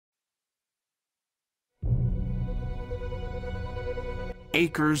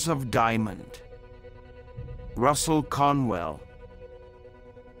Acres of Diamond. Herman Conwell.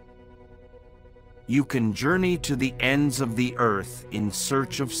 You can journey to the ends of the earth in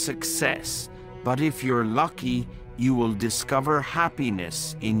search of success, but if you're lucky, you will discover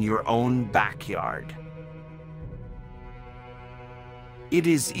happiness in your own backyard. It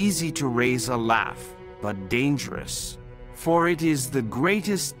is easy to raise a laugh, but dangerous, for it is the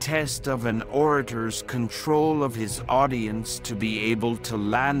greatest test of an orator's control of his audience to be able to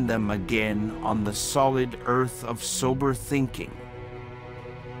land them again on the solid earth of sober thinking.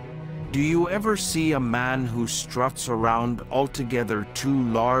 Do you ever see a man who struts around altogether too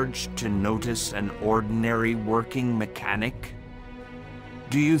large to notice an ordinary working mechanic?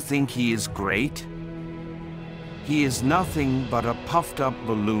 Do you think he is great? He is nothing but a puffed-up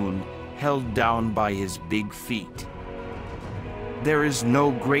balloon held down by his big feet. There is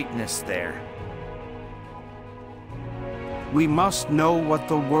no greatness there. We must know what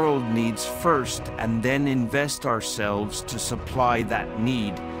the world needs first and then invest ourselves to supply that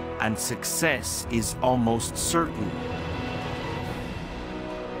need, and success is almost certain.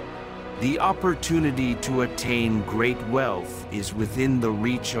 The opportunity to attain great wealth is within the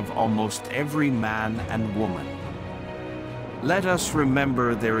reach of almost every man and woman. Let us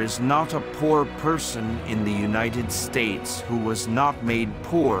remember there is not a poor person in the United States who was not made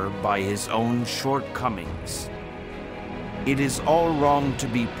poor by his own shortcomings. It is all wrong to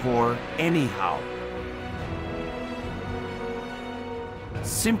be poor anyhow.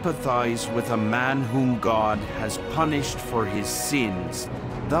 Sympathize with a man whom God has punished for his sins,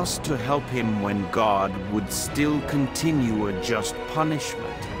 thus to help him when God would still continue a just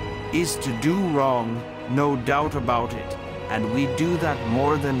punishment, is to do wrong, no doubt about it. And we do that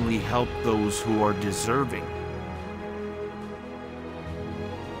more than we help those who are deserving.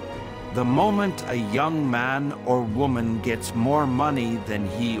 The moment a young man or woman gets more money than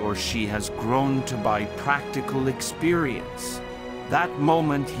he or she has grown to by practical experience, that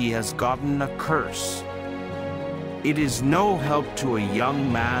moment he has gotten a curse. It is no help to a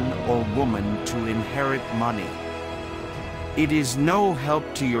young man or woman to inherit money. It is no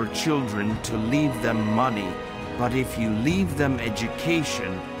help to your children to leave them money. But if you leave them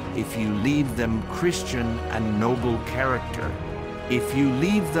education, if you leave them Christian and noble character, if you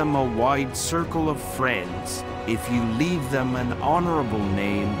leave them a wide circle of friends, if you leave them an honorable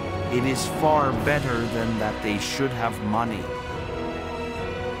name, it is far better than that they should have money.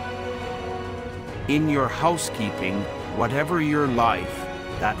 In your housekeeping, whatever your life,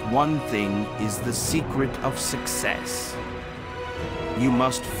 that one thing is the secret of success. You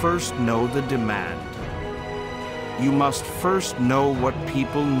must first know the demand. You must first know what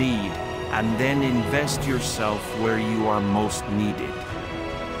people need, and then invest yourself where you are most needed.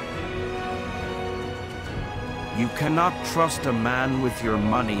 You cannot trust a man with your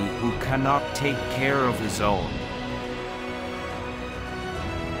money who cannot take care of his own.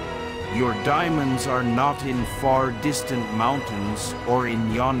 Your diamonds are not in far distant mountains or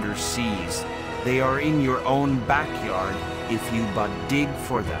in yonder seas. They are in your own backyard if you but dig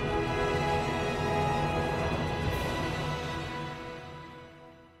for them.